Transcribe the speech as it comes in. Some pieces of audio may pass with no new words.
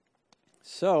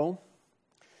So,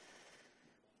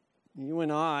 you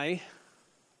and I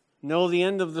know the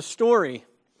end of the story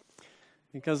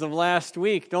because of last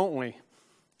week, don't we?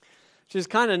 Which is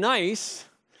kind of nice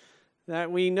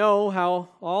that we know how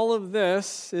all of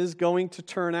this is going to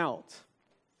turn out.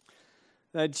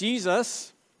 That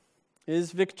Jesus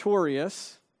is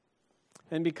victorious,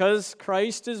 and because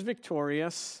Christ is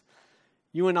victorious,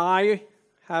 you and I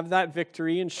have that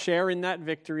victory and share in that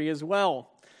victory as well.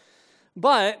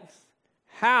 But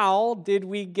how did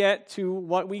we get to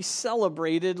what we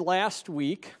celebrated last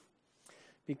week?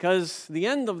 Because the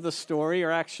end of the story,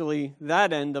 or actually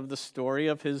that end of the story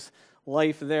of his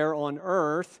life there on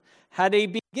earth, had a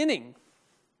beginning.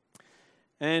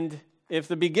 And if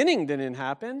the beginning didn't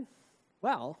happen,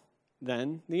 well,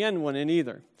 then the end wouldn't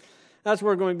either. That's what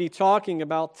we're going to be talking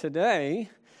about today,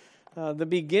 the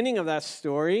beginning of that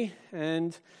story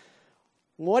and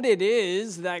what it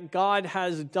is that God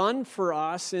has done for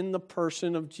us in the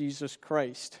person of Jesus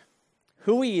Christ.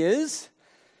 Who he is,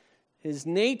 his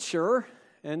nature,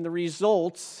 and the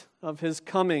results of his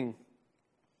coming.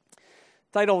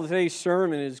 The title of today's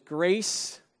sermon is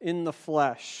Grace in the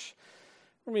Flesh.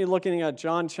 We're going to be looking at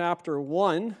John chapter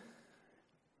 1,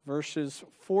 verses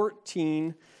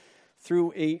 14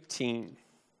 through 18.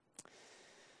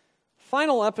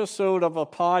 Final episode of a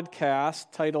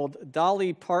podcast titled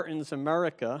Dolly Parton's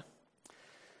America.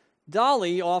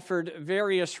 Dolly offered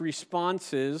various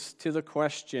responses to the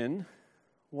question,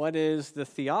 what is the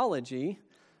theology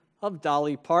of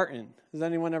Dolly Parton? Has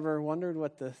anyone ever wondered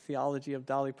what the theology of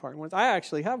Dolly Parton was? I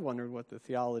actually have wondered what the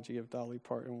theology of Dolly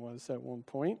Parton was at one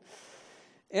point.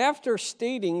 After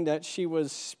stating that she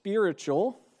was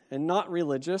spiritual and not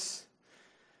religious,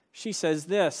 she says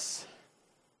this: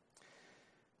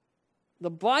 the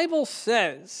Bible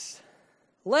says,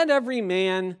 let every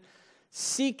man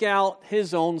seek out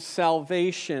his own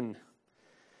salvation.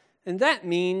 And that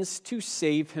means to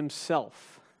save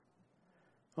himself.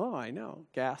 Oh, I know,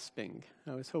 gasping.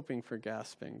 I was hoping for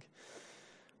gasping.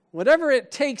 Whatever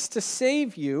it takes to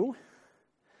save you,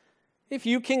 if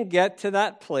you can get to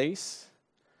that place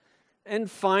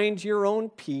and find your own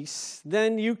peace,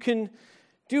 then you can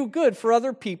do good for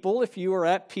other people if you are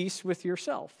at peace with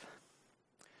yourself.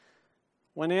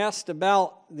 When asked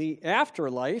about the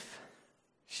afterlife,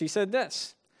 she said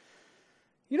this: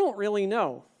 you don't really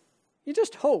know. You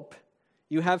just hope.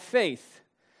 You have faith.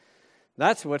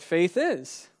 That's what faith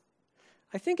is.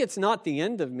 I think it's not the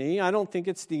end of me. I don't think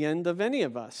it's the end of any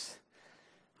of us.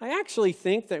 I actually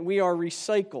think that we are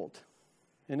recycled.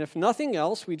 And if nothing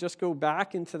else, we just go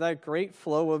back into that great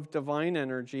flow of divine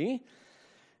energy,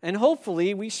 and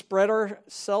hopefully we spread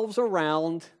ourselves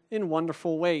around in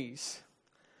wonderful ways.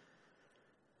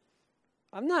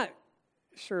 I'm not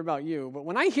sure about you, but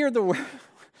when I hear the word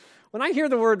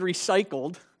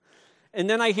recycled, and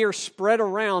then I hear spread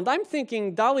around, I'm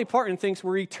thinking Dolly Parton thinks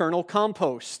we're eternal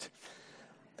compost.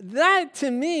 That,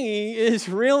 to me, is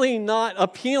really not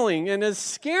appealing. And as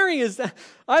scary as that,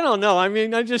 I don't know. I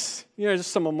mean, just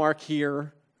some of Mark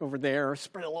here, over there,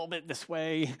 spread a little bit this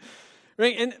way.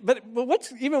 Right? But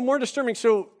what's even more disturbing,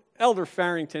 so Elder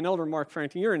Mark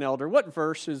Farrington, you're an elder. What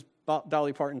verse is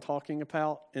Dolly Parton talking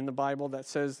about in the Bible that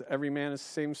says every man is to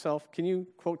save himself? Can you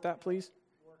quote that, please?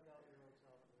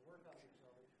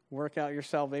 Work out your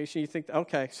salvation. You think,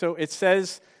 okay, so it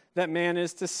says that man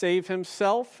is to save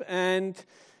himself and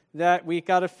that we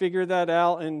got to figure that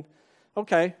out. And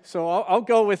okay, so I'll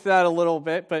go with that a little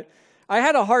bit, but I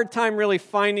had a hard time really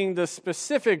finding the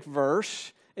specific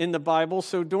verse in the Bible.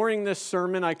 So during this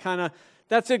sermon,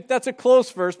 that's a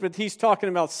close verse, but he's talking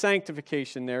about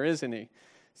sanctification there, isn't he?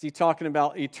 Is he talking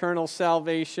about eternal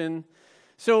salvation?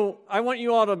 So I want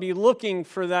you all to be looking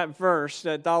for that verse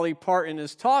that Dolly Parton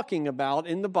is talking about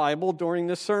in the Bible during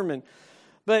the sermon.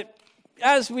 But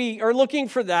as we are looking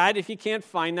for that, if you can't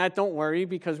find that, don't worry,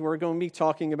 because we're going to be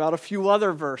talking about a few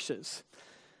other verses.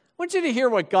 I want you to hear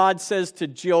what God says to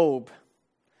Job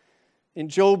in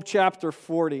Job chapter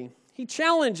 40. He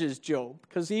challenges Job,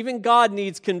 because even God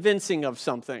needs convincing of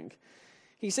something.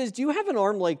 He says, do you have an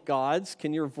arm like God's?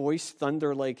 Can your voice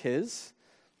thunder like his?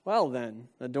 Well then,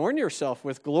 adorn yourself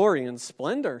with glory and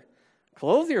splendor.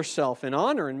 Clothe yourself in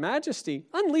honor and majesty.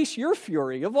 Unleash your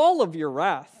fury of all of your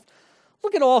wrath.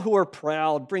 Look at all who are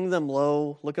proud, bring them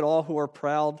low. Look at all who are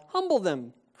proud, humble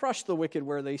them. Crush the wicked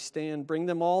where they stand, bring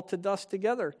them all to dust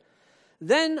together.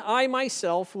 Then I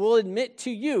myself will admit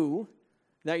to you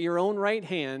that your own right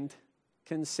hand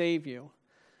can save you.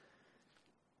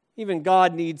 Even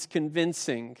God needs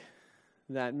convincing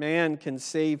that man can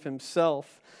save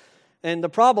himself. And the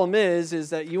problem is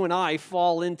that you and I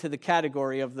fall into the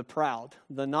category of the proud,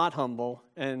 the not humble,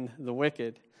 and the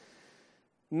wicked.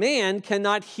 Man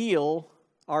cannot heal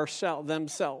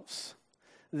themselves.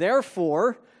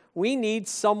 Therefore, we need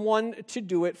someone to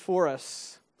do it for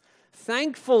us.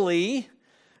 Thankfully,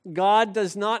 God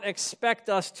does not expect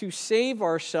us to save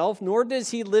ourselves, nor does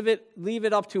he leave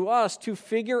it up to us to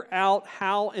figure out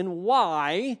how and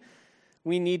why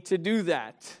we need to do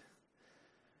that.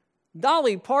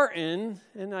 Dolly Parton,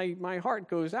 and my heart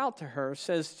goes out to her,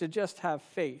 says to just have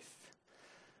faith.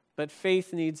 But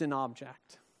faith needs an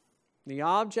object. The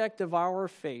object of our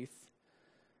faith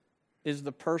is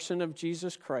the person of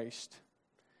Jesus Christ,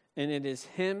 and it is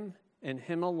him and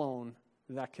him alone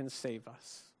that can save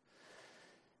us.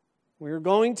 We're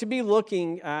going to be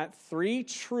looking at 3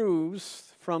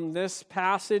 truths from this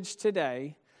passage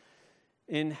today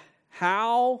in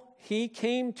how he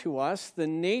came to us, the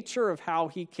nature of how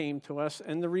he came to us,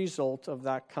 and the result of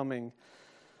that coming.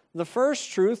 The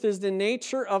first truth is the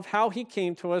nature of how he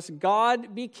came to us.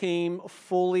 God became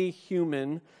fully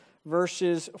human,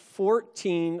 verses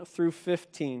 14 through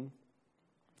 15.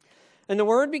 And the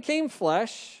Word became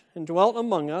flesh and dwelt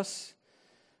among us.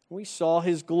 We saw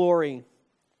his glory.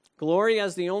 Glory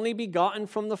as the only begotten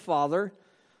from the Father,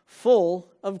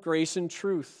 full of grace and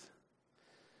truth.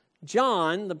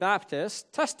 John the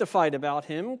Baptist testified about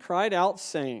him, cried out,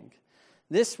 saying,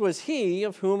 "This was he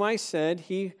of whom I said,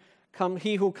 he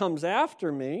who comes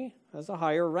after me has a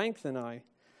higher rank than I,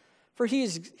 for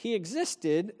he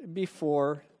existed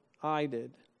before I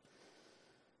did."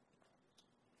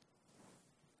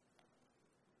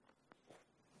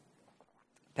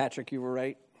 Patrick, you were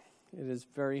right. It is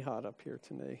very hot up here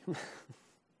today.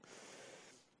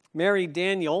 Mary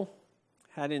Daniel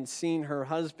hadn't seen her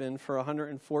husband for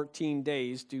 114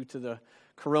 days due to the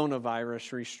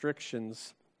coronavirus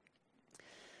restrictions.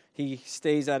 He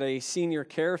stays at a senior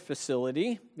care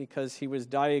facility because he was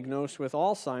diagnosed with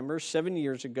Alzheimer's 7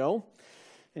 years ago,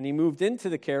 and he moved into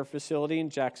the care facility in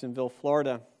Jacksonville,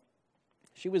 Florida.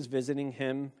 She was visiting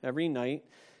him every night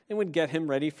and would get him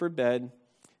ready for bed.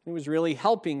 It was really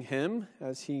helping him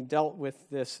as he dealt with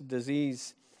this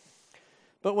disease.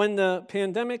 But when the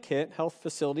pandemic hit, health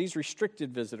facilities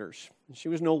restricted visitors. She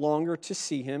was no longer to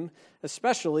see him,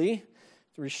 especially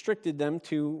restricted them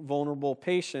to vulnerable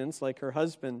patients like her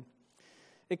husband.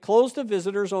 It closed to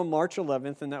visitors on March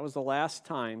 11th, and that was the last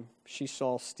time she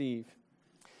saw Steve.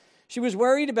 She was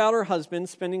worried about her husband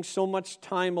spending so much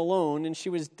time alone, and she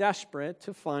was desperate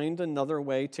to find another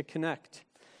way to connect.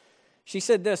 She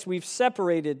said this, "We've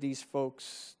separated these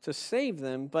folks to save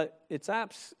them, but it's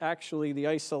actually the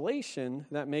isolation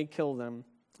that may kill them,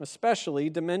 especially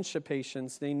dementia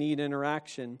patients. They need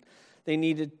interaction. They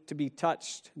needed to be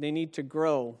touched. They need to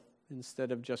grow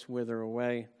instead of just wither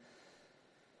away."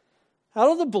 Out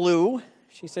of the blue,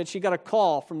 she said she got a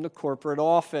call from the corporate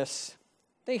office.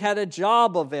 They had a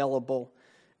job available,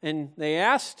 and they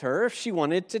asked her if she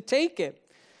wanted to take it.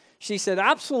 She said,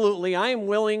 "Absolutely, I am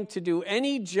willing to do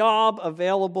any job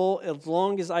available as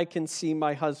long as I can see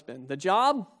my husband." The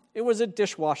job, it was a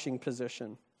dishwashing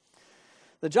position.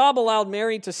 The job allowed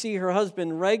Mary to see her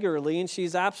husband regularly, and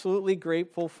she's absolutely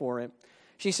grateful for it.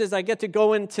 She says, "I get to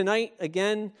go in tonight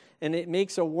again, and it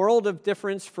makes a world of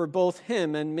difference for both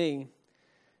him and me."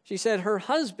 She said her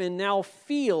husband now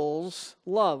feels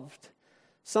loved,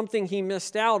 something he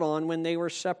missed out on when they were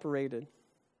separated.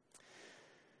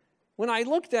 When I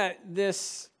looked at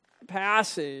this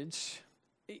passage,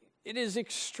 it is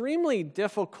extremely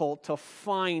difficult to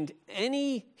find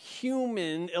any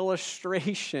human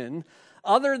illustration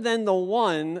other than the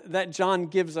one that John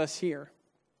gives us here.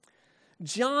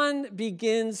 John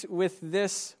begins with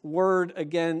this word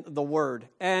again, the Word,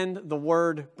 and the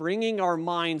Word, bringing our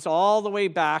minds all the way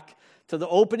back to the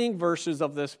opening verses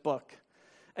of this book.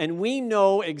 And we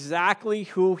know exactly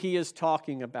who he is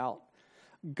talking about.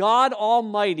 God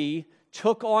Almighty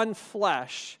took on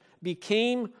flesh,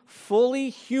 became fully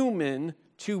human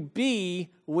to be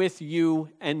with you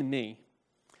and me.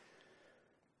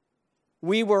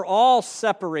 We were all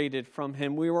separated from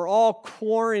him. We were all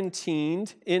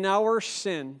quarantined in our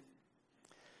sin.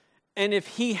 And if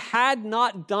he had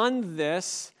not done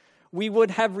this, we would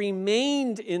have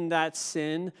remained in that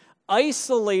sin,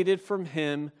 isolated from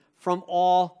him from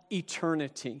all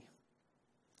eternity.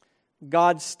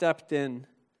 God stepped in.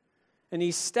 And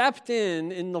he stepped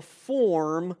in the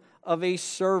form of a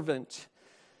servant.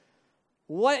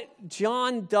 What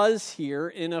John does here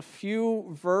in a few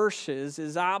verses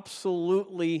is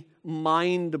absolutely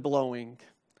mind-blowing.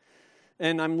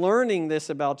 And I'm learning this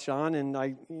about John,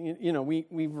 and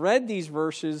we've read these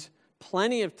verses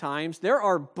plenty of times. There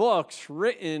are books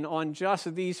written on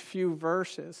just these few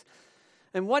verses.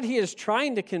 And what he is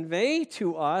trying to convey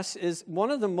to us is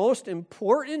one of the most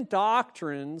important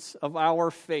doctrines of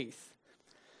our faith.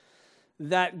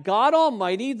 that God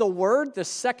Almighty, the Word, the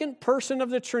second person of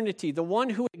the Trinity, the one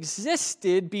who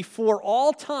existed before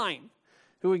all time,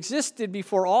 who existed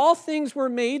before all things were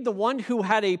made, the one who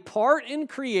had a part in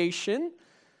creation,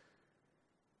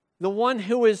 the one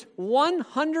who is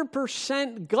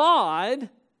 100% God,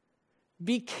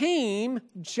 became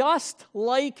just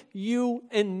like you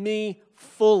and me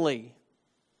fully.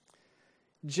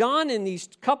 John, in these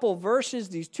couple verses,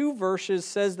 these two verses,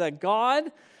 says that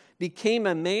God became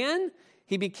a man.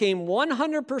 He became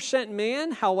 100%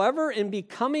 man. However, in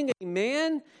becoming a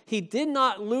man, he did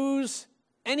not lose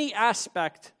any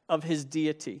aspect of his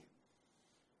deity.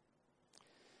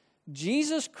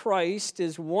 Jesus Christ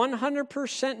is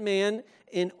 100% man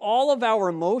in all of our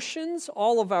emotions,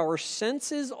 all of our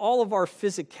senses, all of our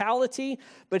physicality,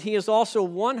 but he is also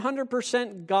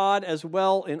 100% God as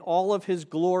well in all of his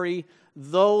glory,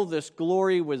 though this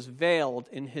glory was veiled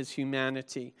in his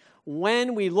humanity.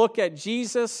 When we look at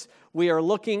Jesus, we are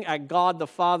looking at God the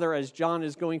Father, as John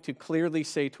is going to clearly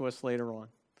say to us later on.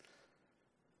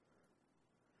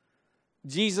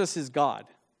 Jesus is God.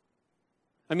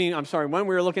 When we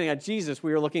were looking at Jesus,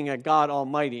 we were looking at God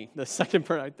Almighty. The second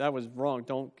part, that was wrong.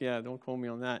 Don't quote me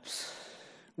on that.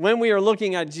 When we are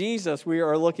looking at Jesus, we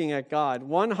are looking at God.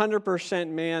 100%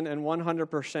 man and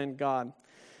 100% God.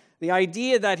 The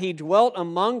idea that he dwelt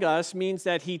among us means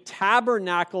that he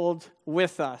tabernacled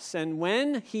with us. And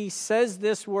when he says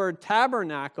this word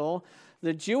tabernacle,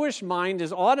 the Jewish mind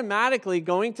is automatically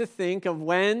going to think of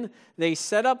when they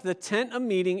set up the tent of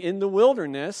meeting in the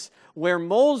wilderness where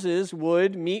Moses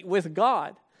would meet with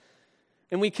God.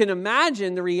 And we can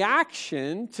imagine the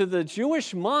reaction to the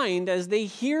Jewish mind as they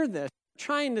hear this,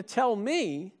 trying to tell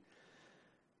me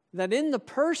that in the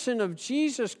person of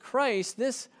Jesus Christ,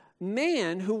 this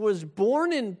man who was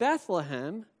born in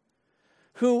Bethlehem,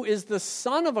 who is the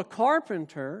son of a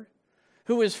carpenter,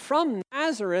 who is from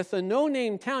Nazareth, a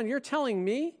no-name town, you're telling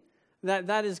me that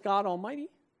that is God Almighty?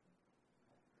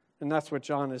 And that's what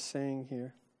John is saying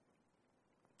here.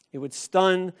 It would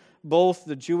stun both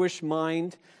the Jewish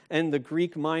mind and the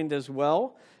Greek mind as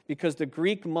well, because the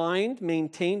Greek mind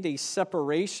maintained a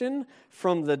separation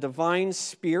from the divine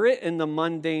spirit in the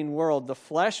mundane world. The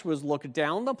flesh was looked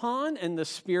down upon and the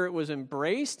spirit was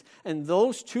embraced, and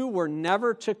those two were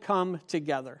never to come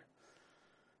together.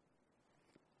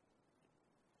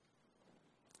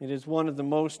 It is one of the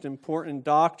most important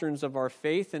doctrines of our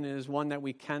faith, and it is one that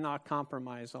we cannot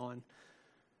compromise on.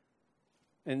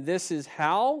 And this is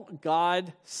how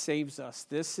God saves us.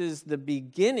 This is the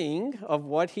beginning of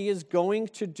what he is going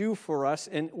to do for us.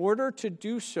 In order to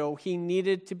do so, he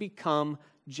needed to become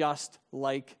just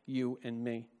like you and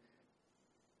me.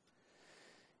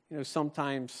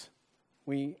 Sometimes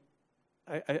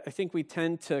I think we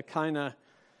tend to kind of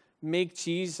make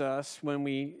Jesus, when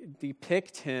we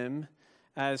depict him,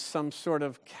 as some sort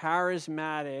of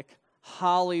charismatic,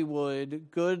 Hollywood,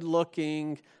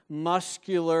 good-looking,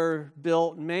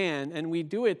 muscular-built man, and we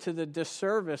do it to the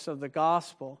disservice of the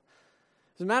gospel.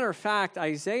 As a matter of fact,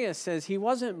 Isaiah says he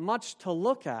wasn't much to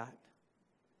look at.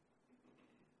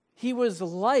 He was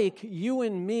like you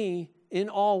and me in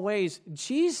all ways.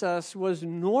 Jesus was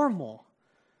normal.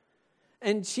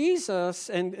 And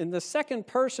Jesus, and the second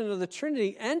person of the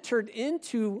Trinity, entered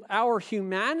into our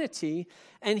humanity,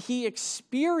 and he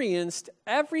experienced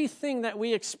everything that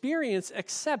we experience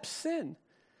except sin.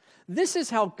 This is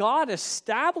how God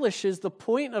establishes the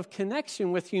point of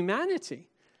connection with humanity.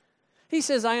 He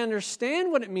says, I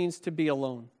understand what it means to be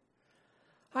alone.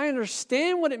 I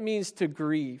understand what it means to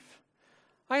grieve.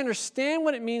 I understand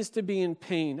what it means to be in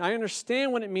pain. I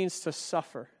understand what it means to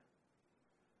suffer.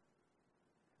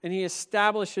 And he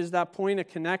establishes that point of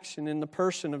connection in the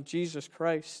person of Jesus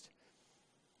Christ.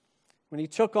 When he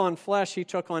took on flesh, he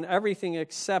took on everything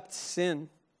except sin.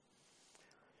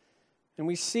 And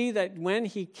we see that when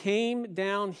he came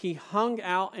down, he hung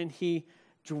out and he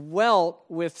dwelt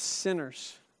with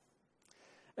sinners.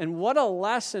 And what a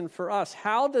lesson for us.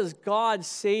 How does God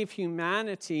save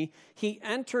humanity? He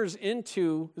enters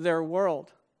into their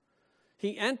world.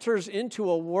 He enters into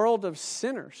a world of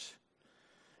sinners.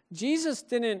 Jesus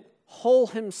didn't hole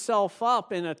himself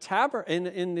up in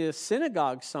in the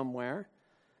synagogue somewhere.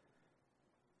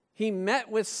 He met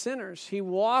with sinners. He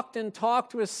walked and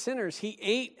talked with sinners. He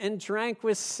ate and drank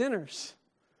with sinners.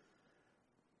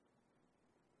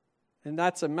 And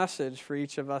that's a message for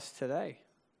each of us today.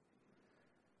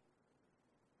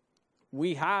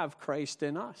 We have Christ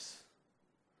in us.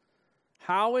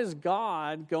 How is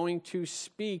God going to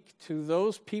speak to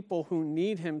those people who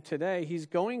need him today? He's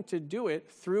going to do it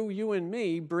through you and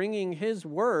me, bringing his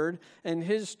word and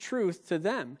his truth to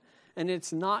them. And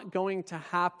it's not going to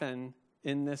happen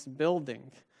in this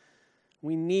building.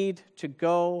 We need to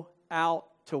go out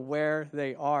to where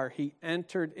they are. He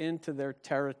entered into their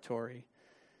territory.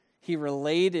 He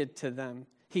related to them.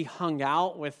 He hung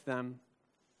out with them.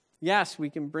 Yes, we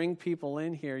can bring people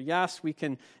in here. Yes, we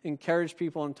can encourage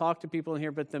people and talk to people in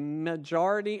here, but the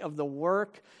majority of the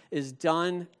work is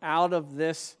done out of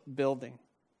this building.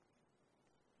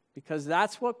 Because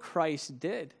that's what Christ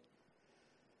did.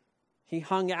 He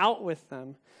hung out with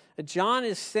them. John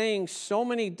is saying so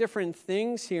many different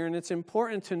things here, and it's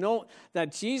important to note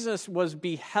that Jesus was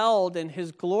beheld and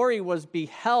his glory was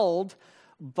beheld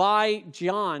by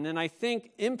John. And I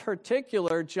think in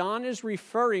particular, John is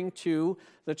referring to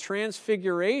the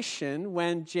transfiguration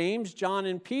when James, John,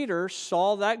 and Peter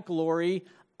saw that glory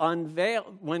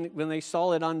unveiled, when they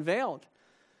saw it unveiled.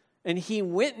 And he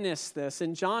witnessed this,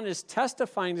 and John is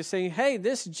testifying to saying, hey,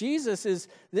 this Jesus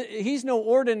he's no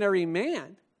ordinary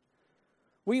man.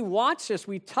 We watched this,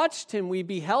 we touched him, we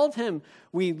beheld him,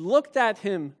 we looked at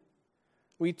him,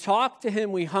 we talked to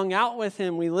him, we hung out with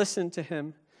him, we listened to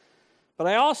him. But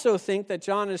I also think that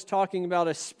John is talking about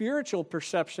a spiritual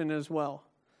perception as well.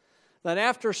 That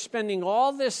after spending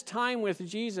all this time with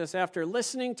Jesus, after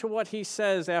listening to what he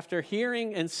says, after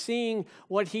hearing and seeing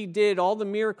what he did, all the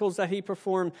miracles that he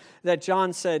performed, that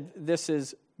John said, this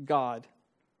is God.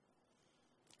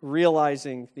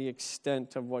 Realizing the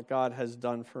extent of what God has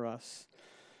done for us.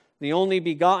 The only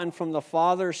begotten from the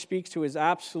Father speaks to his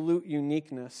absolute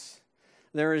uniqueness.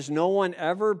 There is no one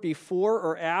ever before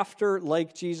or after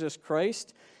like Jesus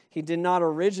Christ. He did not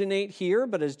originate here,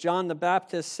 but as John the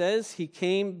Baptist says, he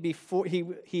came before,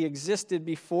 he existed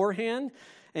beforehand,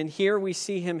 and here we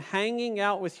see him hanging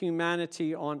out with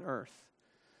humanity on earth.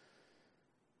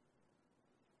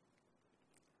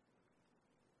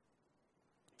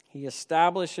 He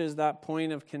establishes that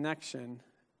point of connection,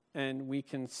 and we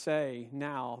can say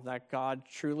now that God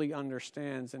truly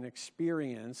understands and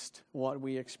experienced what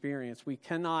we experience. We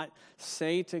cannot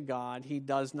say to God, he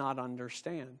does not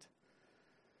understand.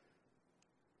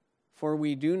 For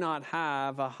we do not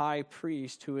have a high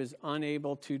priest who is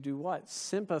unable to do what?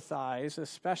 Sympathize,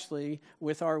 especially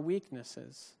with our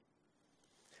weaknesses.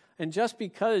 And just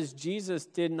because Jesus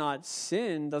did not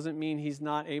sin doesn't mean he's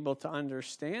not able to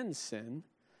understand sin.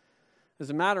 As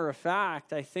a matter of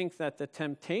fact, I think that the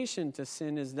temptation to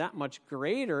sin is that much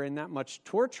greater and that much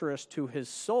torturous to his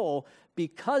soul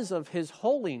because of his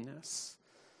holiness.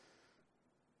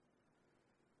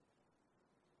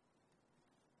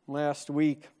 Last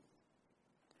week,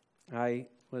 I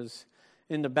was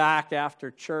in the back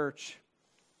after church,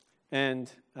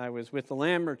 and I was with the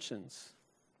Lambertsons,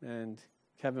 and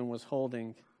Kevin was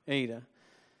holding Ada.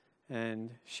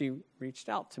 And she reached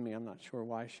out to me. I'm not sure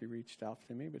why she reached out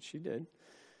to me, but she did.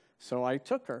 So I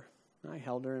took her. I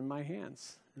held her in my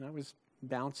hands. And I was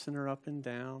bouncing her up and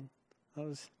down. I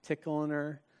was tickling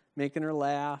her, making her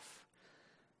laugh,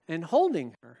 and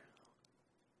holding her.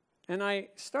 And I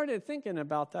started thinking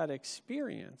about that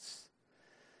experience.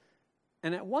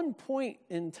 And at one point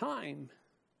in time,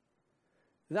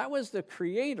 that was the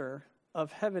creator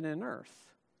of heaven and earth.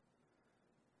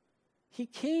 He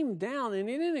came down, and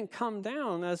he didn't come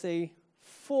down as a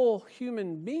full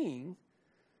human being.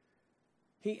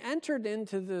 He entered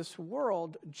into this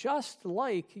world just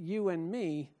like you and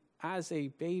me as a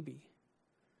baby.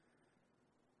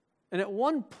 And at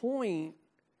one point,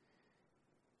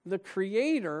 the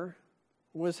Creator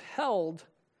was held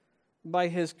by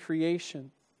his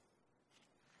creation,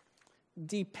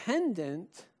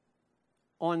 dependent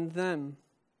on them.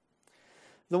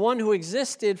 The one who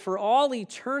existed for all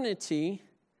eternity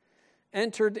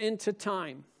entered into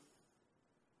time.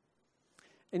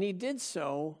 And he did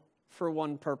so for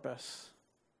one purpose,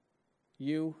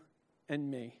 you and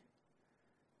me,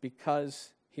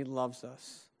 because he loves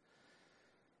us.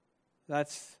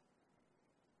 That's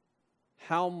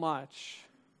how much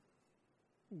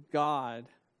God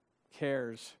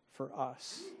cares for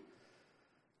us.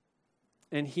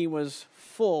 And he was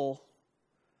full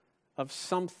of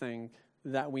something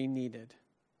that we needed: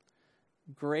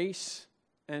 grace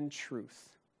and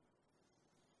truth.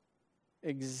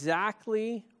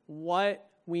 Exactly what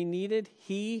we needed,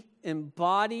 he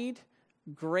embodied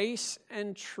grace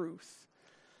and truth.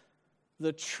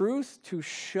 The truth to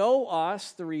show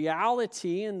us the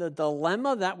reality and the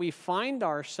dilemma that we find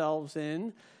ourselves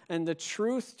in, and the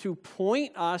truth to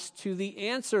point us to the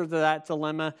answer to that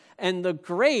dilemma, and the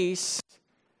grace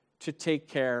to take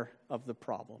care of the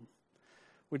problem.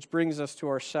 Which brings us to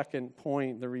our second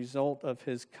point. The result of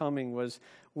his coming was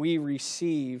we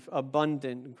receive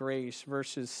abundant grace,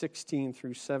 verses 16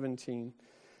 through 17.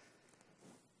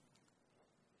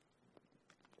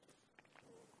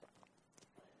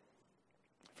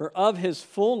 For of his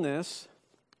fullness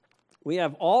We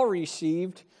have all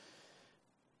received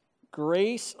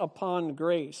grace upon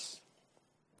grace.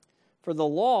 For the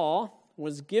law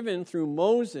was given through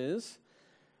Moses.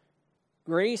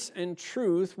 Grace and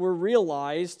truth were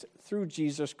realized through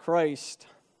Jesus Christ.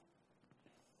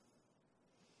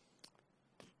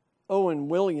 Owen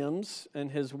Williams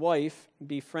and his wife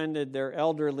befriended their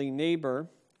elderly neighbor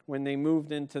when they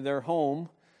moved into their home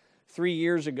 3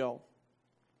 years ago.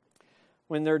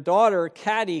 When their daughter,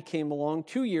 Caddy, came along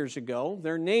 2 years ago,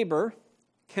 their neighbor,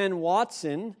 Ken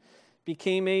Watson,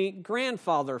 became a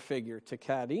grandfather figure to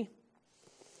Caddy.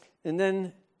 And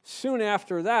then soon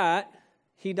after that,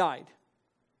 he died.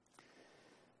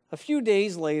 A few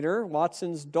days later,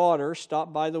 Watson's daughter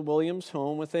stopped by the Williams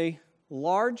home with a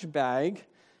large bag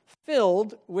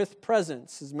filled with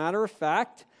presents. As a matter of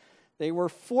fact, they were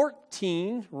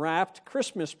 14 wrapped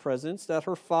Christmas presents that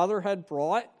her father had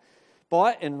bought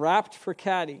and wrapped for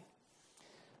Caddy.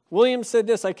 William said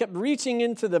this, "I kept reaching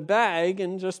into the bag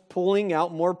and just pulling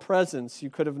out more presents. You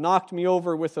could have knocked me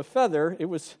over with a feather. It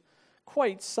was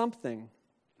quite something."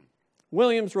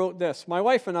 Williams wrote this, "My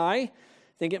wife and I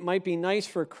think it might be nice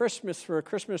for a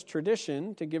Christmas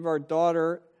tradition to give our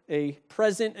daughter a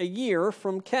present a year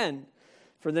from Ken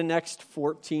for the next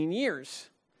 14 years.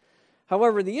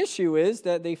 However, the issue is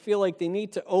that they feel like they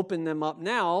need to open them up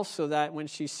now so that when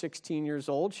she's 16 years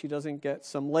old, she doesn't get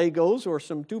some Legos or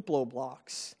some Duplo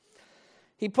blocks."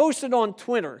 He posted on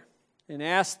Twitter and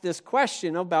asked this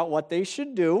question about what they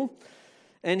should do,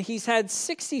 and he's had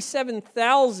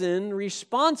 67,000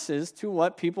 responses to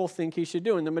what people think he should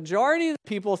do. And the majority of the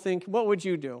people think, what would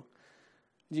you do?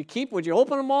 Would you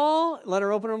open them all, let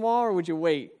her open them all, or would you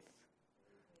wait?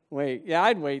 Wait. Yeah,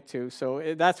 I'd wait too.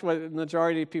 So that's what the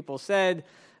majority of people said.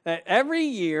 That every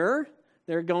year,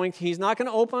 he's not going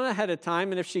to open ahead of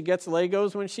time, and if she gets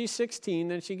Legos when she's 16,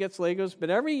 then she gets Legos. But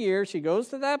every year, she goes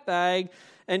to that bag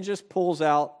and just pulls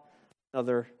out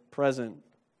another present.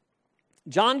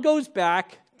 John goes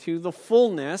back to the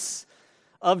fullness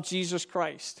of Jesus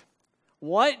Christ.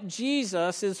 What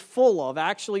Jesus is full of,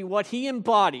 actually what he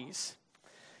embodies.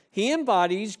 He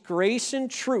embodies grace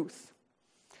and truth.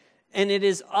 And it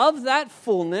is of that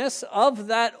fullness, of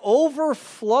that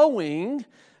overflowing,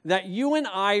 that you and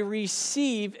I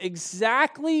receive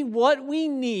exactly what we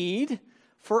need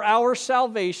for our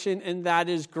salvation, and that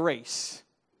is grace.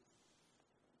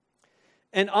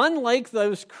 And unlike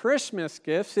those Christmas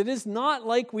gifts, it is not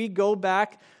like we go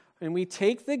back and we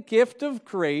take the gift of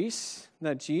grace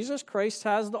that Jesus Christ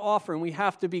has to offer, and we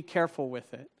have to be careful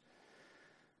with it,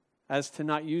 as to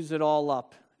not use it all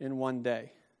up in one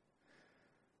day.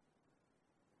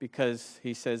 Because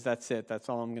he says, that's it, that's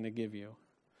all I'm going to give you.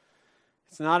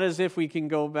 It's not as if we can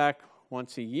go back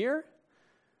once a year,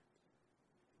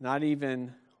 not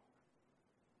even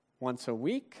once a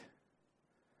week,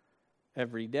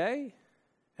 every day,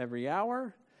 every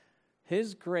hour.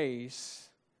 His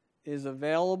grace is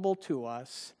available to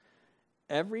us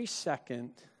every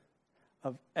second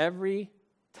of every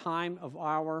time of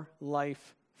our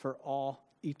life for all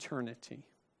eternity.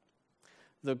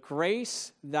 The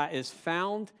grace that is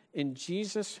found in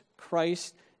Jesus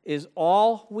Christ is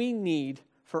all we need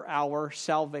for our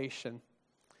salvation.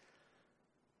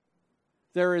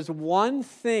 There is one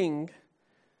thing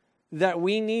that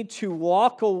we need to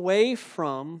walk away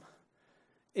from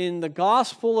in the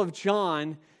Gospel of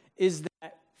John, is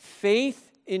that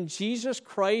faith in Jesus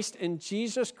Christ and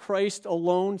Jesus Christ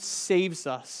alone saves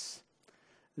us.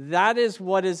 That is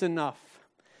what is enough.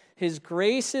 His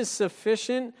grace is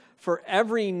sufficient for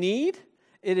every need.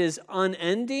 It is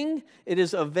unending. It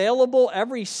is available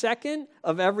every second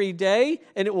of every day,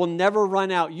 and it will never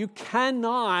run out. You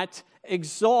cannot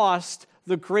exhaust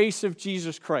the grace of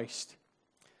Jesus Christ.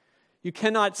 You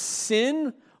cannot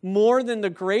sin more than the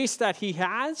grace that he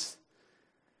has.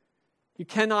 You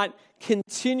cannot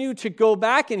continue to go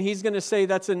back, and he's going to say,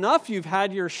 that's enough. You've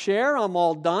had your share. I'm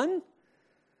all done.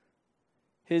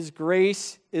 His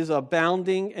grace is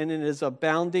abounding, and it is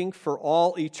abounding for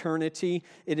all eternity.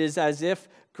 It is as if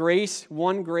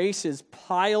one grace is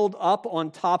piled up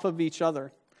on top of each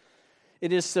other.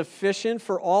 It is sufficient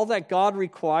for all that God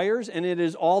requires, and it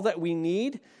is all that we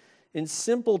need. In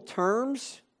simple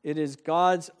terms, it is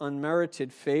God's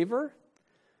unmerited favor,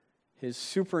 his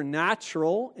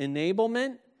supernatural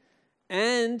enablement,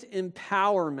 and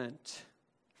empowerment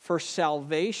for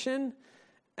salvation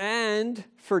and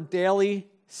for daily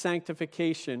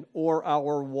sanctification, or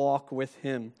our walk with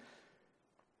him.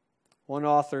 One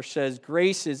author says,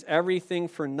 grace is everything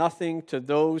for nothing to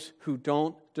those who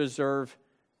don't deserve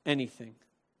anything.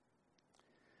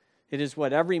 It is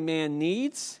what every man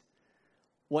needs,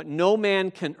 what no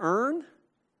man can earn,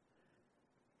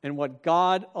 and what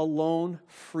God alone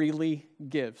freely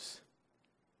gives.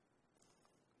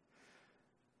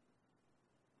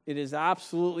 It is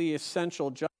absolutely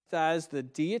essential, just as the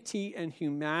deity and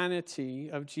humanity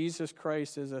of Jesus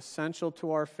Christ is essential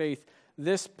to our faith.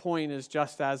 This point is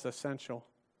just as essential.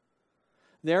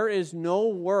 There is no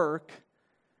work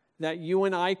that you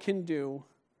and I can do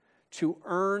to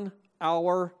earn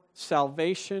our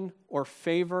salvation or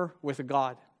favor with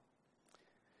God.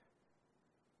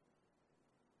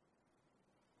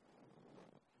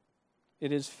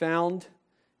 It is found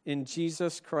in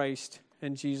Jesus Christ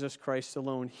and Jesus Christ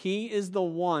alone. He is the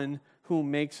one who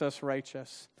makes us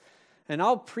righteous. And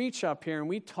I'll preach up here, and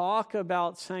we talk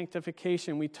about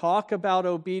sanctification. We talk about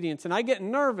obedience. And I get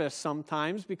nervous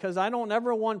sometimes because I don't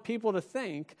ever want people to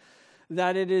think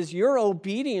that it is your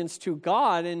obedience to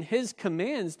God and His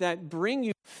commands that bring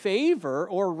you favor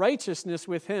or righteousness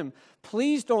with Him.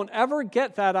 Please don't ever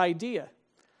get that idea.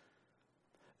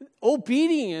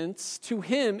 Obedience to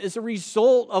Him is a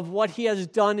result of what He has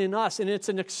done in us, and it's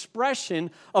an expression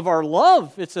of our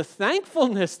love. It's a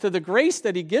thankfulness to the grace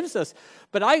that He gives us.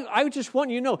 But I just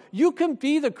want you to know, you can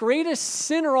be the greatest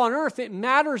sinner on earth. It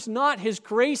matters not. His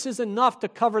grace is enough to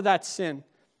cover that sin.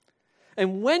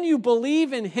 And when you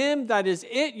believe in Him, that is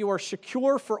it. You are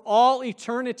secure for all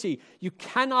eternity. You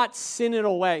cannot sin it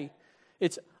away.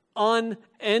 It's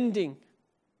unending.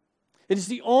 It is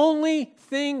the only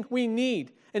thing we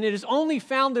need. And it is only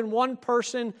found in one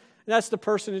person, and that's the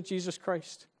person of Jesus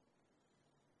Christ.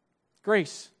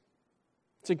 Grace.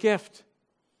 It's a gift.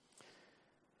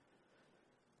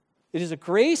 It is a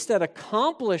grace that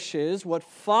accomplishes what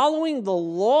following the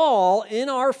law in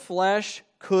our flesh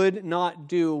could not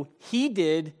do. He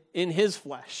did in His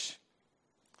flesh.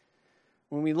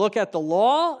 When we look at the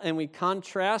law and we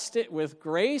contrast it with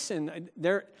grace, and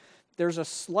there's a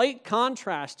slight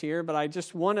contrast here, but I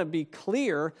just want to be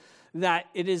clear that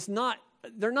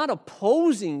they're not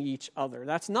opposing each other.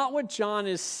 That's not what John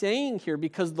is saying here,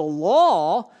 because the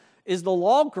law, is the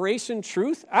law grace and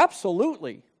truth?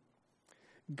 Absolutely.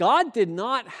 God did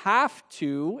not have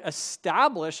to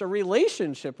establish a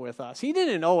relationship with us. He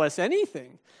didn't owe us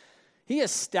anything. He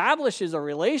establishes a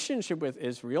relationship with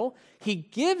Israel. He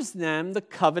gives them the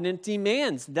covenant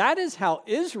demands. That is how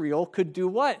Israel could do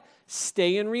what?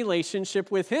 Stay in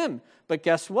relationship with Him. But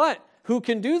guess what? Who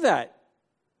can do that?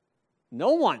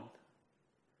 No one.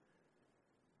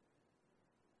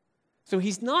 So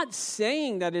He's not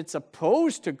saying that it's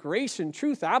opposed to grace and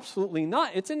truth. Absolutely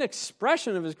not. It's an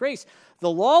expression of His grace. The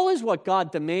law is what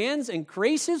God demands, and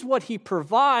grace is what He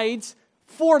provides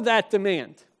for that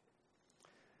demand.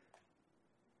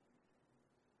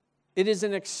 It is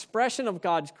an expression of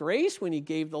God's grace when He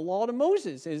gave the law to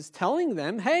Moses. It is telling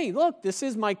them, hey, look, this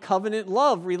is my covenant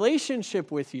love relationship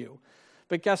with you.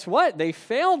 But guess what? They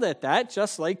failed at that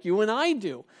just like you and I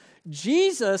do.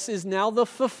 Jesus is now the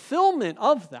fulfillment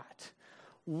of that.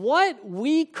 What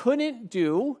we couldn't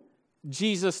do,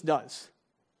 Jesus does.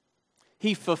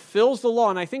 He fulfills the law.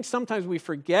 And I think sometimes we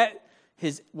forget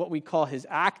what we call His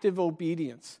active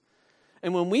obedience.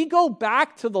 And when we go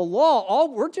back to the law,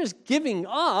 we're just giving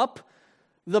up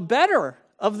the better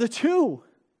of the two.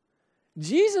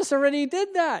 Jesus already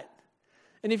did that.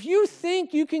 And if you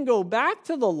think you can go back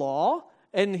to the law,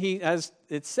 and as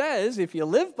it says, if you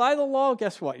live by the law,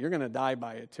 guess what? You're going to die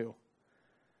by it too.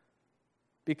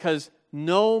 Because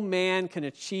no man can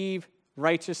achieve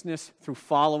righteousness through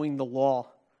following the law.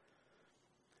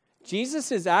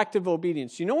 Jesus' active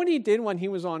obedience. You know what He did when He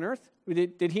was on earth?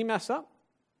 Did He mess up?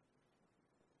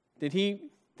 Did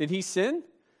he sin?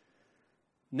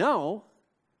 No.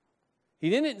 He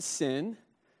didn't sin,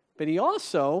 but He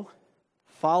also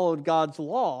followed God's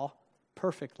law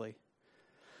perfectly.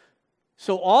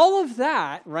 So all of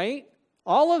that, right?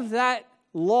 All of that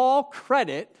law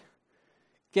credit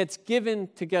gets given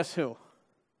to guess who?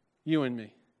 You and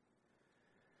me.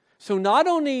 So not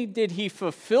only did He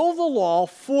fulfill the law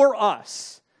for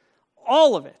us,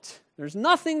 all of it. There's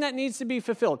nothing that needs to be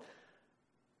fulfilled.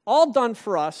 All done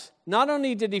for us. Not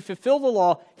only did He fulfill the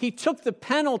law, He took the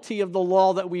penalty of the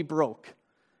law that we broke.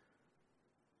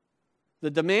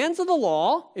 The demands of the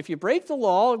law, if you break the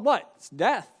law, what? It's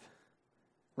death.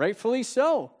 Rightfully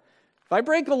so. If I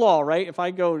break a law, right? If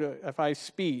I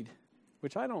speed,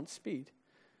 which I don't speed.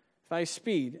 If I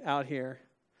speed out here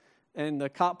and the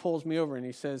cop pulls me over and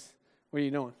he says, "What are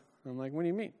you doing?" I'm like, "What do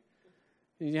you mean?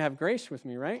 You have grace with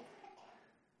me, right?"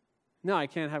 "No, I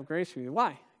can't have grace with you."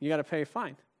 "Why?" "You got to pay a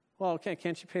fine." "Well, okay,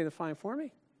 can't you pay the fine for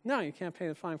me?" "No, you can't pay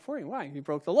the fine for you." "Why?" "You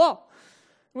broke the law."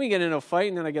 We get into a fight,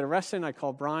 and then I get arrested, and I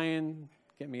call Brian,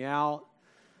 get me out.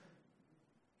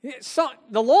 So,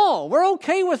 the law, we're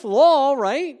okay with law,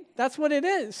 right? That's what it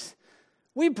is.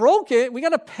 We broke it. We got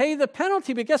to pay the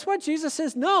penalty. But guess what? Jesus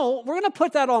says, no, we're going to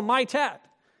put that on my tab.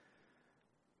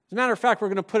 As a matter of fact, we're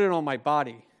going to put it on my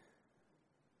body.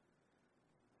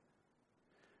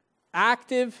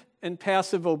 Active and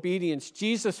passive obedience.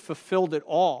 Jesus fulfilled it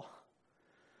all.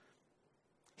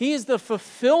 He is the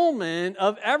fulfillment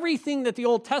of everything that the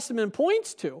Old Testament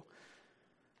points to.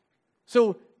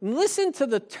 So listen to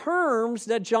the terms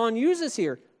that John uses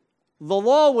here. The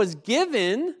law was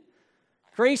given,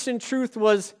 grace and truth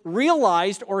was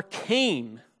realized or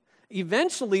came.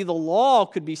 Eventually, the law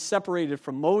could be separated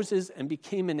from Moses and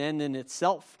became an end in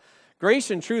itself.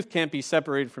 Grace and truth can't be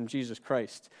separated from Jesus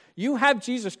Christ. You have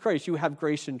Jesus Christ, you have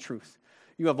grace and truth.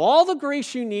 You have all the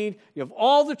grace you need, you have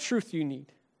all the truth you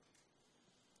need.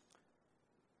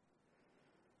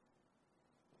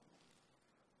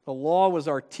 The law was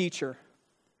our teacher,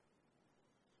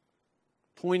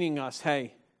 pointing us,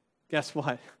 hey, guess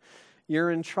what?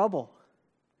 You're in trouble.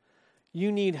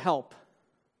 You need help.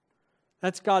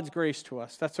 That's God's grace to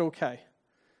us. That's okay.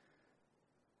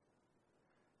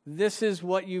 This is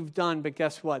what you've done, but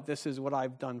guess what? This is what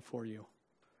I've done for you.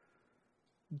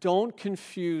 Don't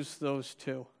confuse those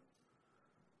two.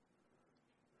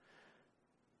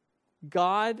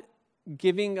 God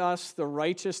giving us the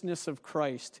righteousness of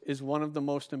Christ is one of the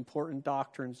most important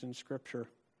doctrines in Scripture.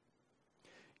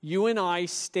 You and I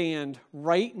stand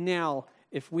right now,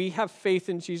 if we have faith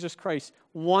in Jesus Christ,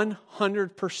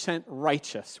 100%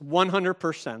 righteous.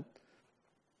 100%.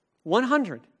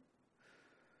 100.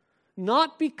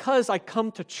 Not because I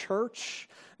come to church,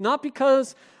 not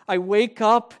because I wake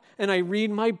up and I read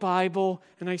my Bible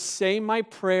and I say my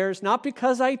prayers, not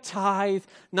because I tithe,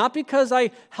 not because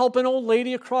I help an old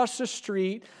lady across the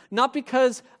street, not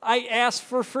because I ask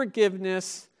for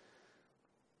forgiveness,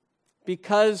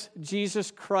 because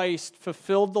Jesus Christ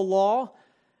fulfilled the law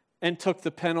and took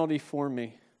the penalty for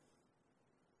me.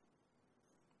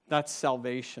 That's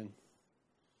salvation.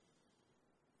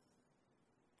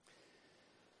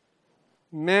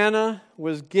 Manna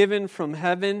was given from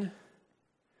heaven.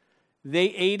 They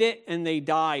ate it and they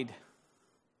died.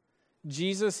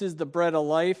 Jesus is the bread of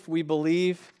life. We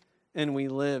believe and we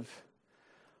live.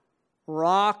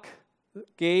 Rock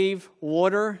gave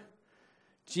water.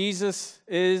 Jesus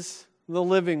is the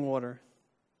living water,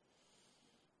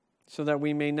 so that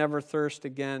we may never thirst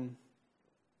again.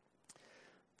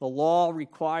 The law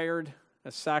required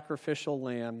a sacrificial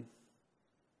lamb.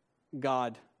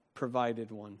 God provided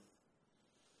one.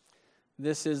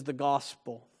 This is the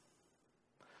gospel.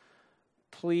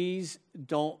 Please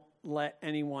don't let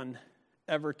anyone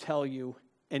ever tell you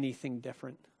anything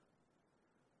different.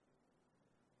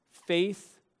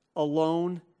 Faith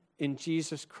alone in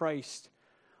Jesus Christ.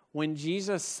 When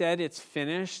Jesus said it's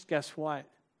finished, guess what?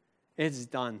 It's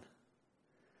done.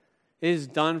 It is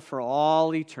done for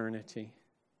all eternity.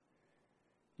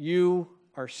 You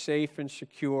are safe and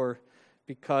secure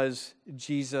because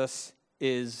Jesus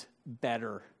is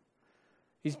better.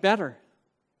 He's better.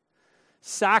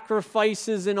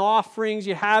 Sacrifices and offerings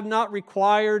you have not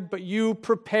required, but you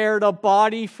prepared a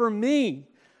body for me,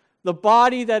 the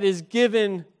body that is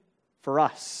given for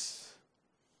us.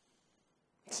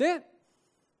 That's it.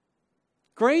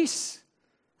 Grace.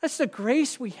 That's the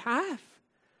grace we have.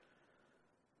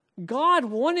 God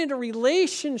wanted a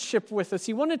relationship with us.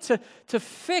 He wanted to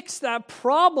fix that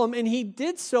problem, and He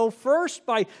did so first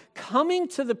by coming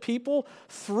to the people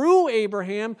through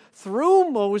Abraham, through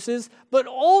Moses, but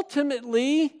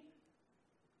ultimately,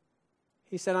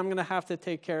 He said, I'm going to have to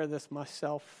take care of this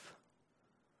myself.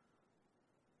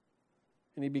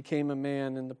 And He became a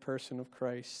man in the person of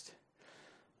Christ.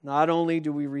 Not only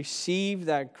do we receive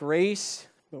that grace,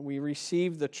 but we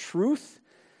receive the truth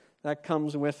that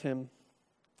comes with Him.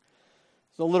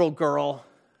 There's a little girl.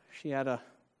 She had a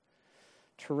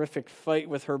terrific fight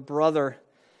with her brother.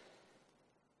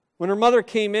 When her mother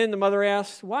came in, the mother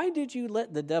asked, "Why did you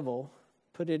let the devil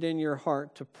put it in your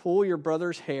heart to pull your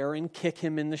brother's hair and kick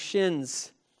him in the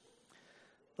shins?"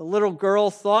 The little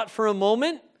girl thought for a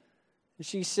moment, and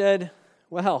she said,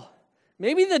 "Well,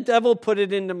 maybe the devil put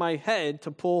it into my head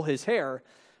to pull his hair.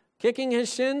 Kicking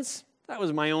his shins, that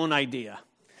was my own idea."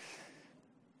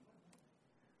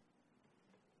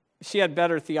 She had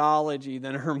better theology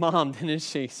than her mom, didn't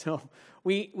she? So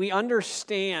we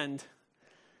understand.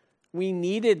 We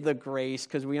needed the grace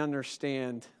because we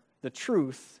understand the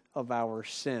truth of our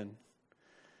sin.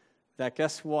 That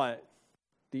guess what?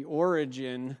 The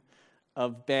origin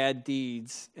of bad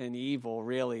deeds and evil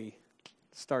really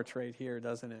starts right here,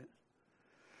 doesn't it?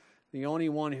 The only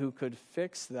one who could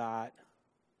fix that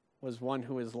was one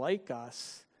who is like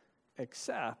us,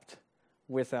 except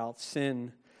without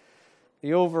sin.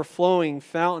 The overflowing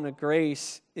fountain of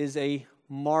grace is a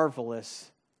marvelous,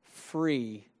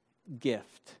 free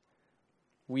gift.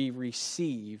 We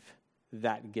receive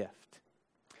that gift.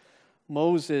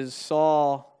 Moses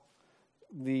saw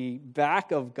the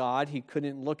back of God. He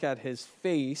couldn't look at his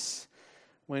face.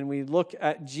 When we look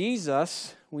at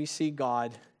Jesus, we see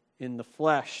God in the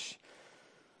flesh.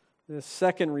 The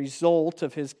second result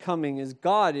of his coming is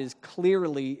God is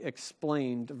clearly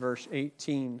explained, verse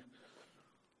 18.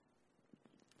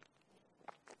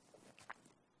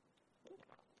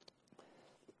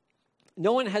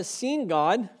 No one has seen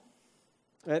God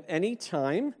at any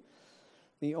time.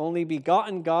 The only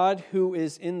begotten God who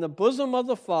is in the bosom of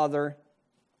the Father,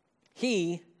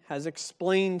 he has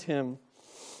explained him.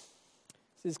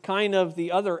 This is kind of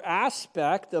the other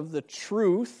aspect of the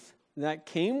truth that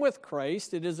came with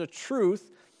Christ. It is a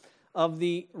truth of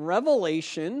the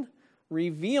revelation,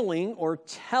 revealing, or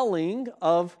telling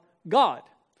of God.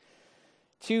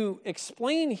 To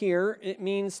explain here, it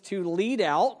means to lead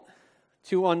out,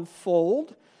 to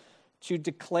unfold, to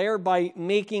declare by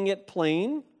making it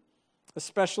plain,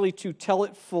 especially to tell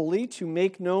it fully, to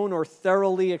make known or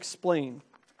thoroughly explain.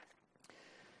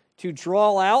 To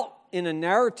draw out in a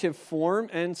narrative form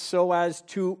and so as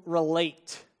to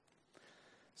relate.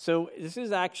 So this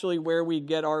is actually where we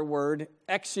get our word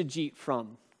exegete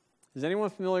from. Is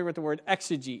anyone familiar with the word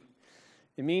exegete?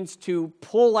 It means to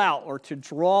pull out or to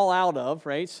draw out of,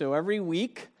 right? So every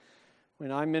week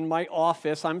when I'm in my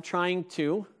office, I'm trying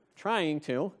to,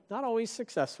 not always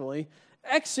successfully,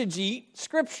 exegete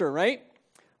Scripture, right?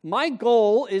 My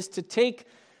goal is to take a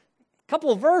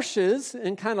couple of verses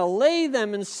and kind of lay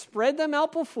them and spread them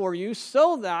out before you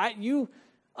so that you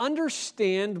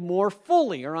understand more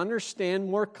fully or understand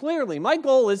more clearly. My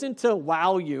goal isn't to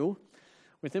wow you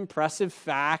with impressive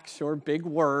facts or big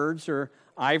words or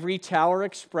ivory tower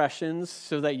expressions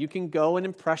so that you can go and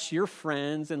impress your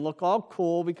friends and look all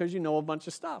cool because you know a bunch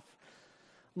of stuff.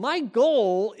 My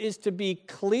goal is to be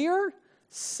clear,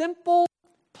 simple,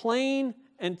 plain,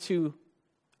 and to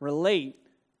relate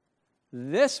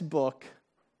this book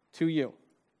to you.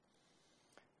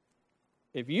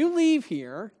 If you leave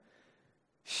here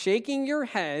shaking your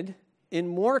head in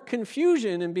more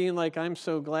confusion and being like, I'm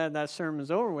so glad that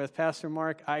sermon's over with, Pastor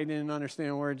Mark, I didn't understand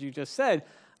a word you just said,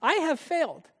 I have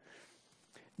failed.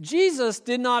 Jesus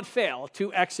did not fail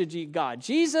to exegete God.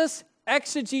 Jesus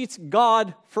exegetes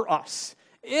God for us.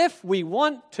 If we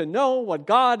want to know what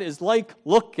God is like,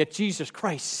 look at Jesus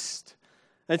Christ.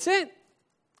 That's it.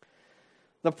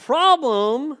 The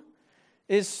problem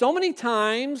is so many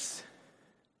times,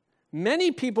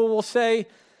 many people will say,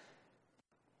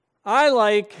 I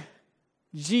like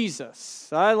Jesus.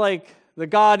 I like the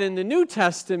God in the New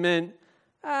Testament.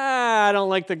 I don't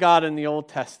like the God in the Old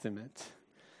Testament.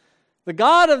 The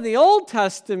God of the Old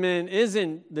Testament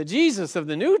isn't the Jesus of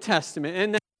the New Testament.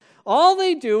 And all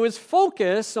they do is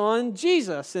focus on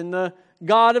Jesus and the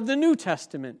God of the New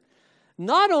Testament.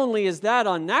 Not only is that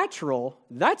unnatural,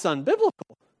 that's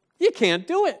unbiblical. You can't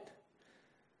do it.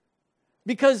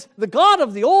 Because the God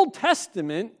of the Old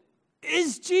Testament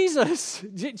is Jesus.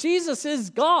 Jesus is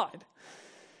God.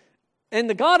 And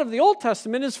the God of the Old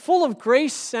Testament is full of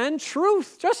grace and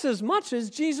truth, just as much as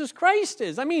Jesus Christ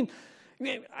is. I mean,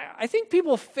 I think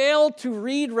people fail to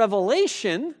read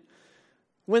Revelation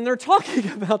when they're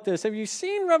talking about this. Have you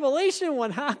seen Revelation?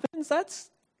 What happens?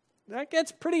 That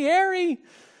gets pretty hairy.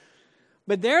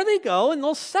 But there they go, and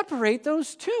they'll separate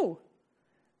those two.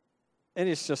 And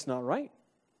it's just not right.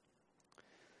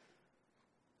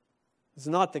 It's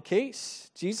not the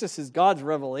case. Jesus is God's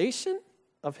revelation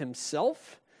of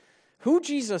himself. Who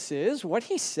Jesus is, what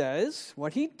he says,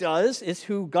 what he does is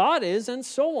who God is, and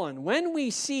so on. When we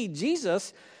see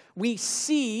Jesus, we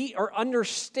see or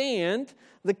understand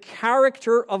the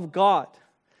character of God.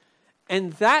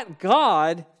 And that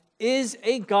God is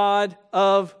a God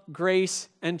of grace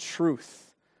and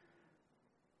truth.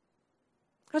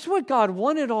 That's what God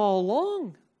wanted all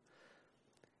along.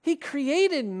 He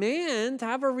created man to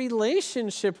have a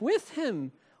relationship with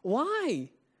him. Why?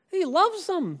 He loves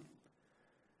them.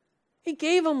 He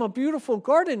gave him a beautiful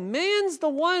garden. Man's the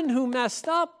one who messed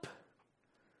up.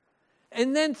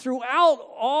 And then throughout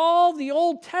all the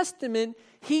Old Testament,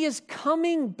 he is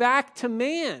coming back to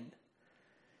man.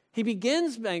 He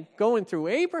begins by going through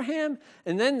Abraham,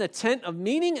 and then the tent of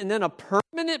meeting, and then a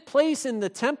permanent place in the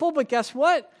temple. But guess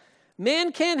what?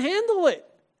 Man can't handle it.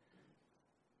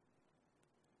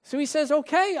 So he says,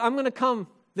 okay, I'm going to come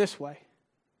this way.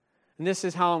 And this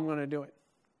is how I'm going to do it.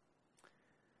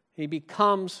 He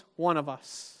becomes one of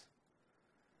us.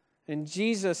 And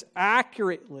Jesus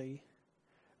accurately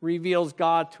reveals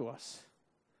God to us.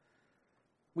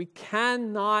 We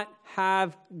cannot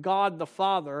have God the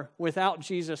Father without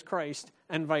Jesus Christ,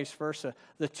 and vice versa.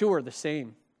 The two are the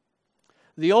same.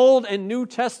 The Old and New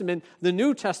Testament, the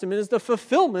New Testament is the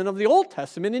fulfillment of the Old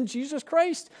Testament in Jesus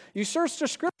Christ. You search the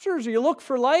Scriptures, you look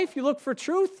for life, you look for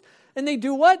truth, and they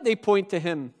do what? They point to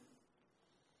Him.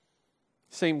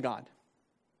 Same God.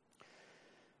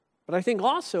 But I think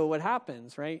also what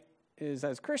happens, right, is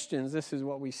as Christians, this is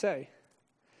what we say.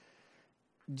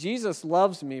 Jesus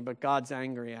loves me, but God's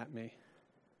angry at me.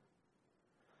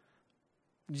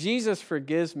 Jesus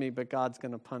forgives me, but God's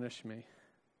going to punish me.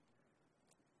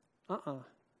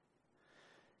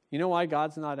 You know why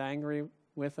God's not angry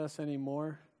with us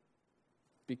anymore?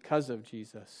 Because of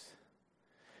Jesus.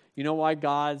 You know why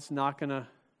God's not going to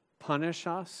punish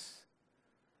us?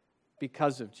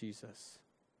 Because of Jesus.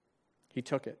 He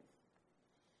took it.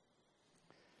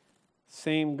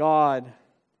 Same God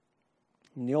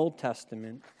in the Old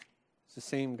Testament is the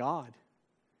same God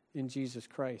in Jesus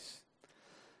Christ.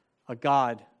 A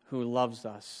God who loves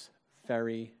us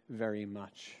very, very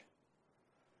much.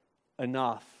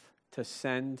 Enough to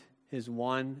send His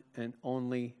one and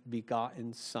only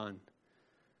begotten Son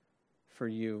for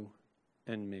you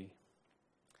and me.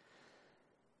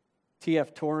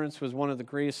 T.F. Torrance was one of the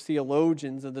greatest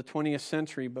theologians of the 20th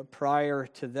century, but prior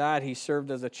to that, he served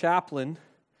as a chaplain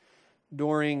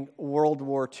during World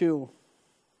War II.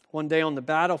 One day on the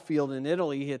battlefield in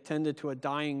Italy, he attended to a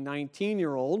dying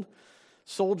 19-year-old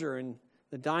soldier, and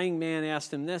the dying man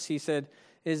asked him this. He said,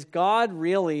 "Is God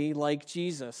really like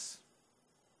Jesus?"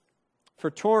 For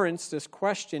Torrance, this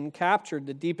question captured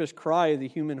the deepest cry of the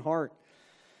human heart.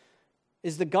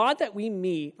 Is the God that we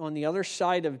meet on the other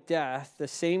side of death the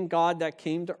same God that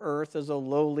came to earth as a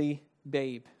lowly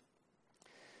babe?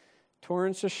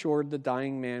 Torrance assured the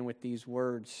dying man with these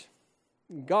words,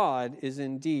 God is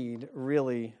indeed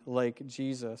really like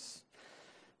Jesus.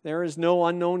 There is no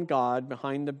unknown God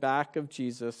behind the back of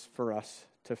Jesus for us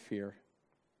to fear.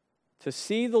 To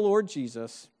see the Lord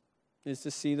Jesus is to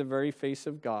see the very face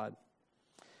of God.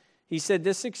 He said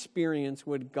this experience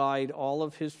would guide all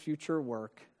of his future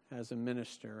work as a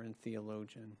minister and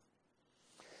theologian.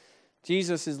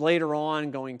 Jesus is later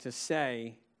on going to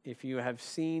say, if you have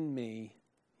seen me,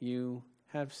 you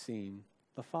have seen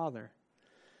the Father.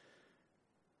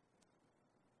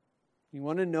 You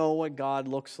want to know what God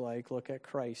looks like? Look at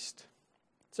Christ.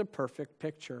 It's a perfect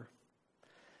picture.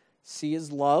 See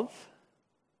His love,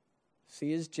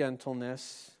 see His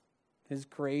gentleness, His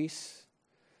grace,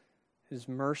 His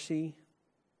mercy,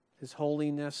 His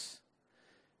holiness,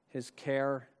 His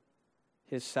care,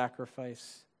 His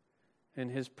sacrifice,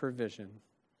 and His provision.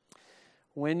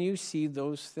 When you see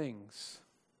those things,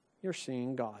 you're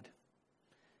seeing God.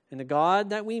 And the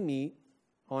God that we meet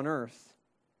on earth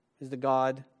is the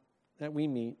God that we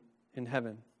meet in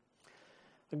heaven.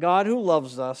 A God who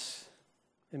loves us,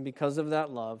 and because of that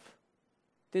love,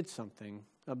 did something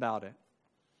about it.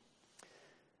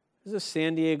 There's a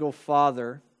San Diego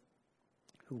father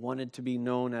who wanted to be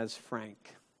known as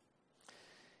Frank.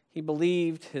 He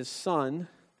believed his son,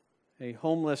 a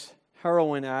homeless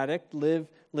heroin addict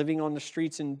living on the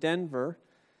streets in Denver,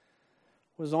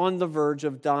 was on the verge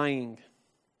of dying.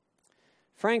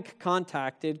 Frank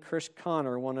contacted Chris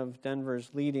Connor, one of Denver's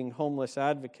leading homeless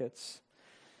advocates.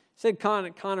 He said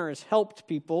Connor has helped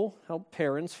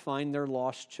parents find their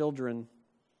lost children.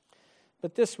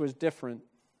 But this was different.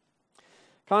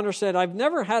 Connor said, I've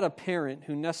never had a parent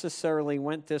who necessarily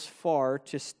went this far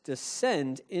to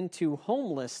descend into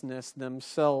homelessness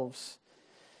themselves.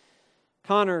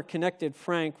 Connor connected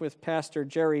Frank with Pastor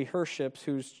Jerry Herships,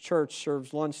 whose church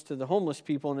serves lunch to the homeless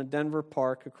people in a Denver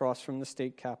park across from the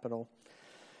state capitol.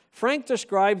 Frank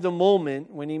described the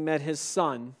moment when he met his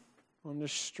son on the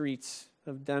streets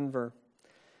of Denver.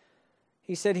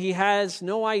 He said, he has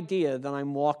no idea that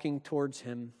I'm walking towards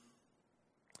him.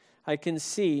 I can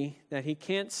see that he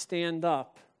can't stand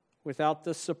up without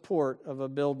the support of a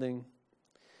building.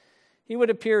 He would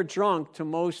appear drunk to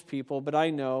most people, but I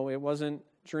know it wasn't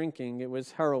drinking, it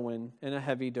was heroin, and a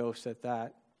heavy dose at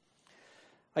that.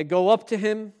 I go up to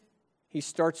him, he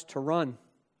starts to run.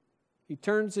 He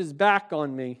turns his back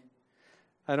on me.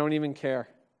 I don't even care.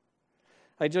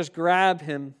 I just grab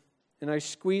him and I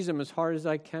squeeze him as hard as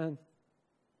I can.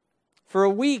 For a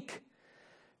week,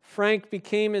 Frank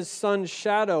became his son's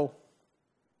shadow,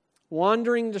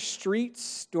 wandering the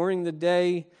streets during the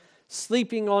day,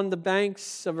 sleeping on the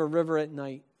banks of a river at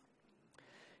night.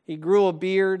 He grew a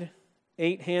beard,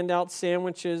 ate handout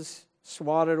sandwiches,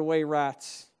 swatted away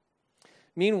rats.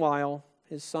 Meanwhile,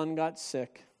 his son got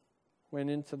sick, went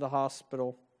into the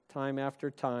hospital time after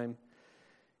time,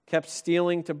 kept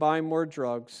stealing to buy more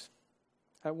drugs.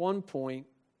 At one point,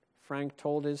 Frank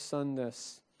told his son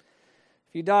this,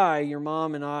 if you die, your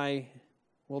mom and I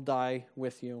will die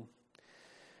with you.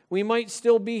 We might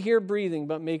still be here breathing,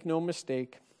 but make no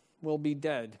mistake, we'll be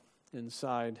dead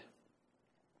inside.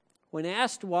 When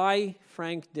asked why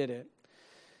Frank did it,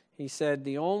 he said,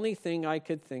 the only thing I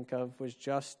could think of was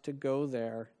just to go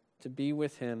there, to be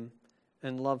with him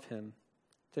and love him,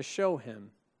 to show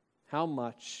him how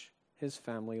much his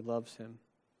family loves him.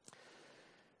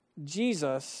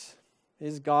 Jesus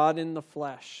is God in the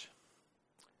flesh,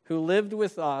 who lived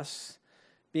with us,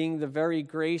 being the very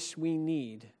grace we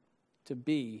need to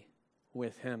be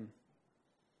with him.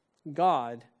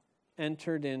 God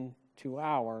entered into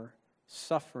our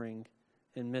suffering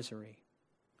and misery.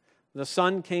 The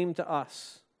Son came to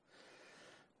us.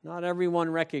 Not everyone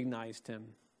recognized him.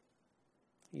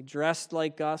 He dressed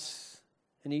like us,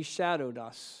 and he shadowed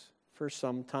us for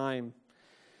some time.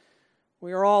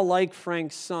 We are all like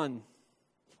Frank's son,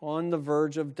 on the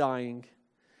verge of dying.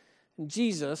 And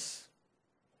Jesus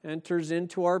enters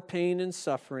into our pain and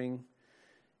suffering,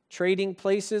 trading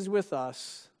places with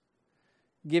us,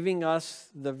 giving us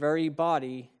the very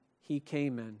body he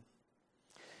came in.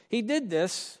 He did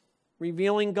this,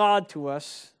 revealing God to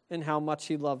us and how much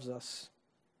he loves us.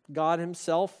 God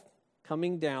himself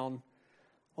coming down,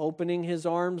 opening his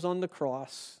arms on the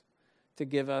cross to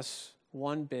give us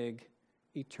one big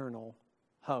eternal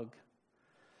hug.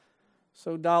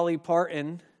 So Dolly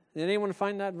Parton, did anyone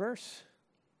find that verse?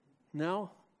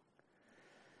 No?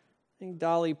 I think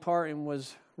Dolly Parton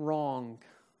was wrong.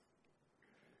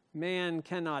 Man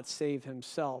cannot save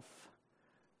himself,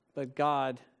 but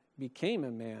God became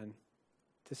a man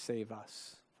to save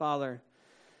us. Father,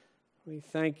 we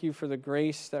thank you for the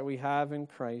grace that we have in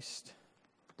Christ.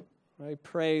 I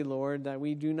pray, Lord, that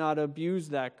we do not abuse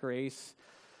that grace,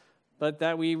 but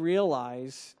that we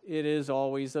realize it is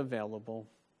always available.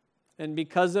 And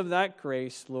because of that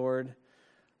grace, Lord,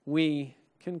 we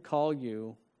can call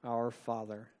you our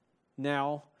Father,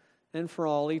 now and for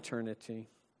all eternity.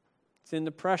 It's in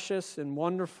the precious and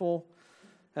wonderful,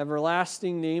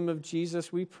 everlasting name of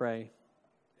Jesus we pray.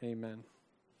 Amen.